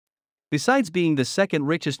Besides being the second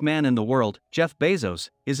richest man in the world, Jeff Bezos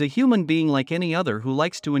is a human being like any other who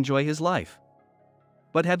likes to enjoy his life.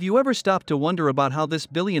 But have you ever stopped to wonder about how this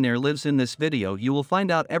billionaire lives? In this video you will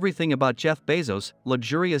find out everything about Jeff Bezos'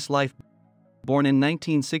 luxurious life. Born in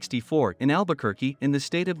 1964 in Albuquerque in the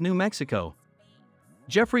state of New Mexico,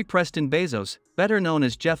 Jeffrey Preston Bezos, better known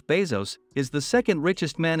as Jeff Bezos, is the second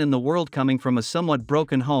richest man in the world. Coming from a somewhat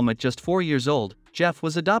broken home at just 4 years old, Jeff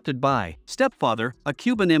was adopted by stepfather, a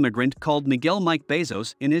Cuban immigrant called Miguel Mike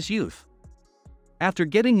Bezos, in his youth. After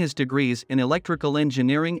getting his degrees in electrical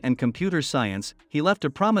engineering and computer science, he left a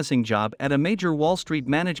promising job at a major Wall Street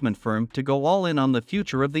management firm to go all in on the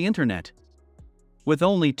future of the internet. With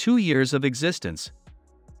only 2 years of existence,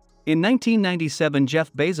 in 1997,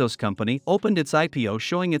 Jeff Bezos' company opened its IPO,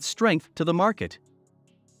 showing its strength to the market.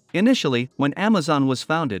 Initially, when Amazon was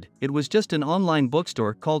founded, it was just an online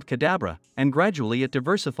bookstore called Cadabra, and gradually it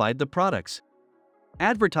diversified the products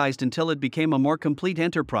advertised until it became a more complete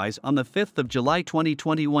enterprise. On the 5th of July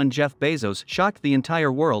 2021, Jeff Bezos shocked the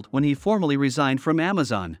entire world when he formally resigned from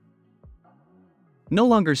Amazon. No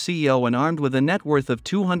longer CEO and armed with a net worth of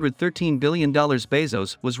 $213 billion,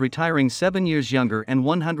 Bezos was retiring 7 years younger and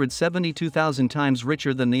 172,000 times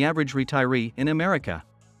richer than the average retiree in America.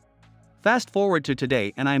 Fast forward to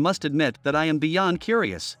today, and I must admit that I am beyond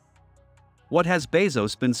curious. What has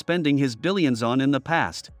Bezos been spending his billions on in the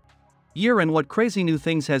past year, and what crazy new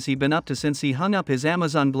things has he been up to since he hung up his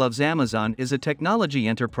Amazon gloves? Amazon is a technology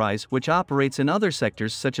enterprise which operates in other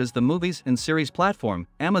sectors such as the movies and series platform,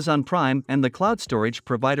 Amazon Prime, and the cloud storage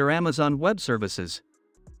provider Amazon Web Services.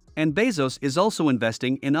 And Bezos is also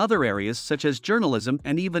investing in other areas such as journalism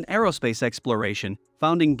and even aerospace exploration,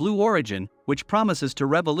 founding Blue Origin, which promises to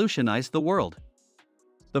revolutionize the world.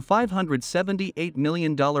 The $578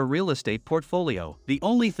 million real estate portfolio. The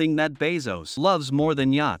only thing that Bezos loves more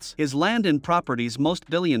than yachts is land and properties. Most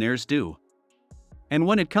billionaires do. And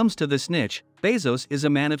when it comes to this niche, Bezos is a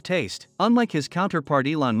man of taste. Unlike his counterpart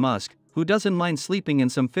Elon Musk, who doesn't mind sleeping in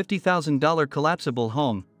some $50,000 collapsible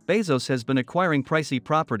home, Bezos has been acquiring pricey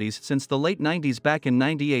properties since the late 90s. Back in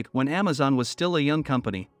 '98, when Amazon was still a young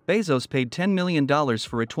company, Bezos paid $10 million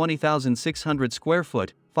for a 20,600 square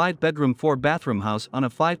foot, 5-bedroom 4-bathroom house on a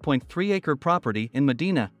 5.3-acre property in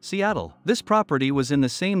Medina, Seattle. This property was in the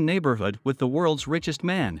same neighborhood with the world's richest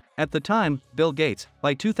man at the time, Bill Gates.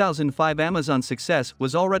 By 2005, Amazon's success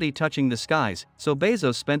was already touching the skies, so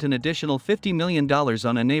Bezos spent an additional $50 million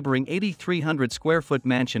on a neighboring 8,300 square foot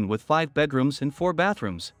mansion with 5 bedrooms and 4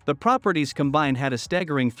 bathrooms. The properties combined had a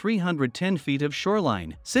staggering 310 feet of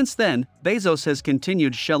shoreline. Since then, Bezos has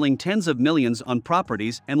continued shelling tens of millions on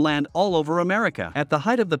properties and land all over America. At the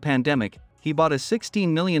height of the pandemic, he bought a $16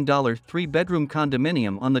 million 3-bedroom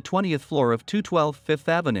condominium on the 20th floor of 212 Fifth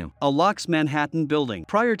Avenue, a Locks Manhattan building.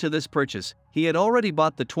 Prior to this purchase, he had already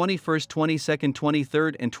bought the 21st, 22nd,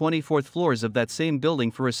 23rd, and 24th floors of that same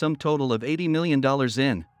building for a sum total of $80 million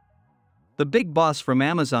in. The big boss from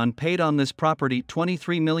Amazon paid on this property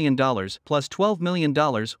 $23 million plus $12 million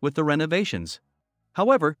with the renovations.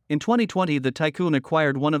 However, in 2020, the tycoon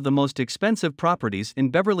acquired one of the most expensive properties in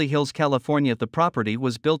Beverly Hills, California. The property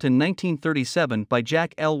was built in 1937 by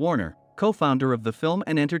Jack L. Warner, co-founder of the film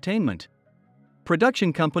and entertainment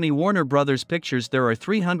production company Warner Brothers Pictures. There are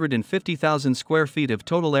 350,000 square feet of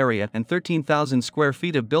total area and 13,000 square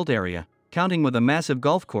feet of built area, counting with a massive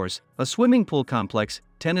golf course, a swimming pool complex,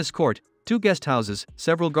 tennis court, 2 guest houses,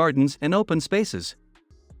 several gardens, and open spaces.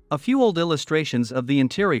 A few old illustrations of the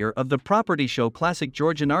interior of the property show classic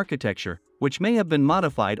Georgian architecture, which may have been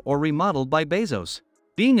modified or remodeled by Bezos.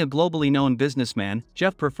 Being a globally known businessman,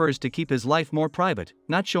 Jeff prefers to keep his life more private,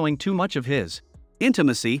 not showing too much of his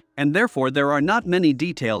intimacy, and therefore there are not many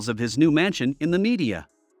details of his new mansion in the media.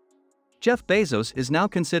 Jeff Bezos is now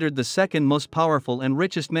considered the second most powerful and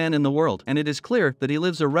richest man in the world, and it is clear that he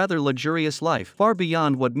lives a rather luxurious life, far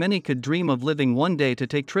beyond what many could dream of living one day to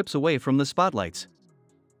take trips away from the spotlights.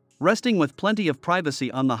 Resting with plenty of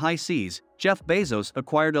privacy on the high seas, Jeff Bezos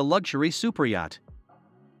acquired a luxury superyacht.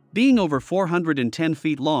 Being over 410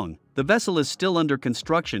 feet long, the vessel is still under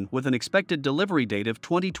construction with an expected delivery date of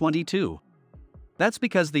 2022. That's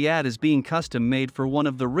because the yacht is being custom made for one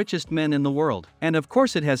of the richest men in the world, and of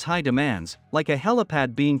course it has high demands, like a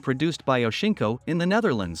helipad being produced by Oshinko in the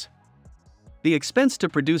Netherlands. The expense to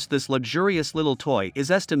produce this luxurious little toy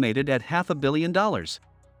is estimated at $500 million.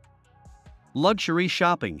 Luxury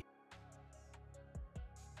shopping.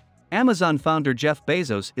 Amazon founder Jeff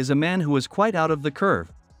Bezos is a man who is quite out of the curve,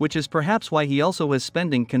 which is perhaps why he also has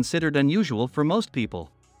spending considered unusual for most people.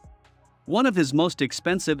 One of his most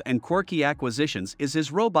expensive and quirky acquisitions is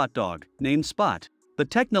his robot dog, named Spot. The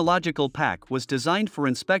technological pack was designed for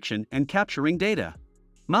inspection and capturing data.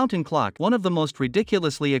 Mountain clock. One of the most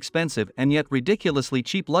ridiculously expensive and yet ridiculously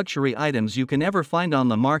cheap luxury items you can ever find on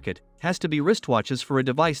the market has to be wristwatches for a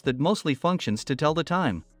device that mostly functions to tell the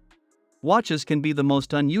time. Watches can be the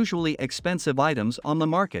most unusually expensive items on the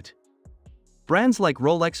market. Brands like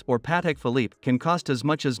Rolex or Patek Philippe can cost as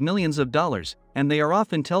much as millions of dollars, and they are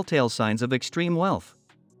often telltale signs of extreme wealth.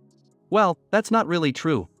 Well, that's not really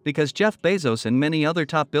true, because Jeff Bezos and many other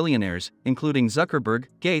top billionaires, including Zuckerberg,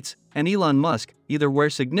 Gates, and Elon Musk, either wear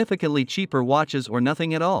significantly cheaper watches or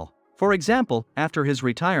nothing at all. For example, after his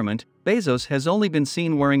retirement, Bezos has only been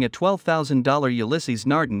seen wearing a $12,000 Ulysses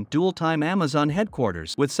Nardin dual-time Amazon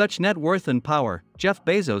headquarters. With such net worth and power, Jeff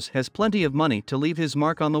Bezos has plenty of money to leave his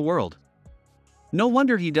mark on the world. No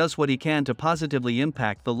wonder he does what he can to positively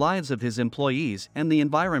impact the lives of his employees and the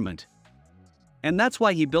environment. And that's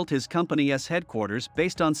why he built his company's headquarters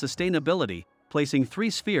based on sustainability, placing 3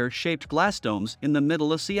 sphere-shaped glass domes in the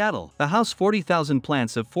middle of Seattle. The house 40,000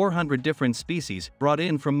 plants of 400 different species brought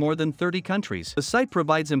in from more than 30 countries. The site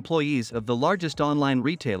provides employees of the largest online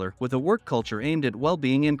retailer with a work culture aimed at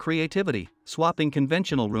well-being and creativity, swapping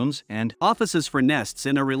conventional rooms and offices for nests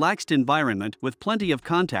in a relaxed environment with plenty of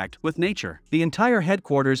contact with nature. The entire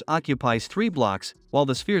headquarters occupies 3 blocks, while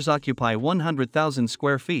the spheres occupy 100,000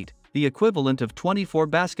 square feet, the equivalent of 24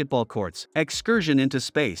 basketball courts. Excursion into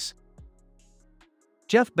space.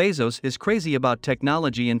 Jeff Bezos is crazy about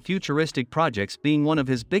technology and futuristic projects being one of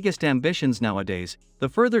his biggest ambitions nowadays, the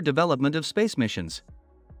further development of space missions.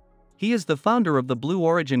 He is the founder of the Blue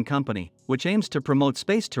Origin company, which aims to promote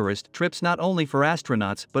space tourist trips not only for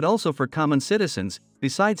astronauts but also for common citizens,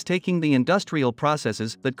 besides taking the industrial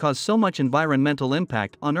processes that cause so much environmental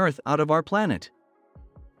impact on Earth out of our planet.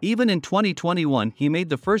 Even in 2021, he made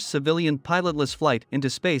the first civilian pilotless flight into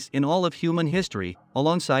space in all of human history,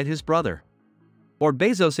 alongside his brother. Or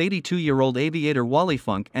Bezos' 82-year-old aviator Wally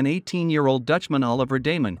Funk and 18-year-old Dutchman Oliver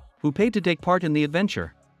Damon, who paid to take part in the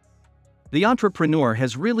adventure. The entrepreneur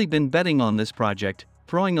has really been betting on this project,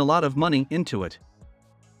 throwing a lot of money into it.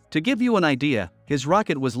 To give you an idea, his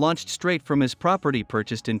rocket was launched straight from his property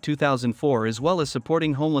purchased in 2004, as well as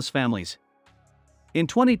supporting homeless families. In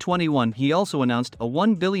 2021, he also announced a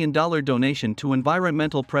 $1 billion donation to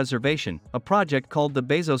environmental preservation, a project called the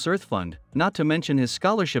Bezos Earth Fund, not to mention his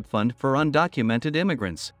scholarship fund for undocumented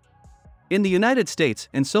immigrants. In the United States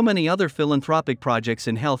and so many other philanthropic projects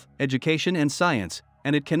in health, education and science,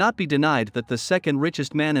 and it cannot be denied that the second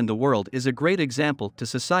richest man in the world is a great example to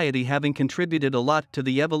society, having contributed a lot to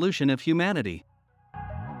the evolution of humanity.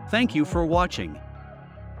 Thank you for watching.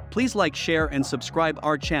 Please like, share and subscribe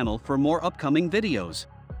our channel for more upcoming videos.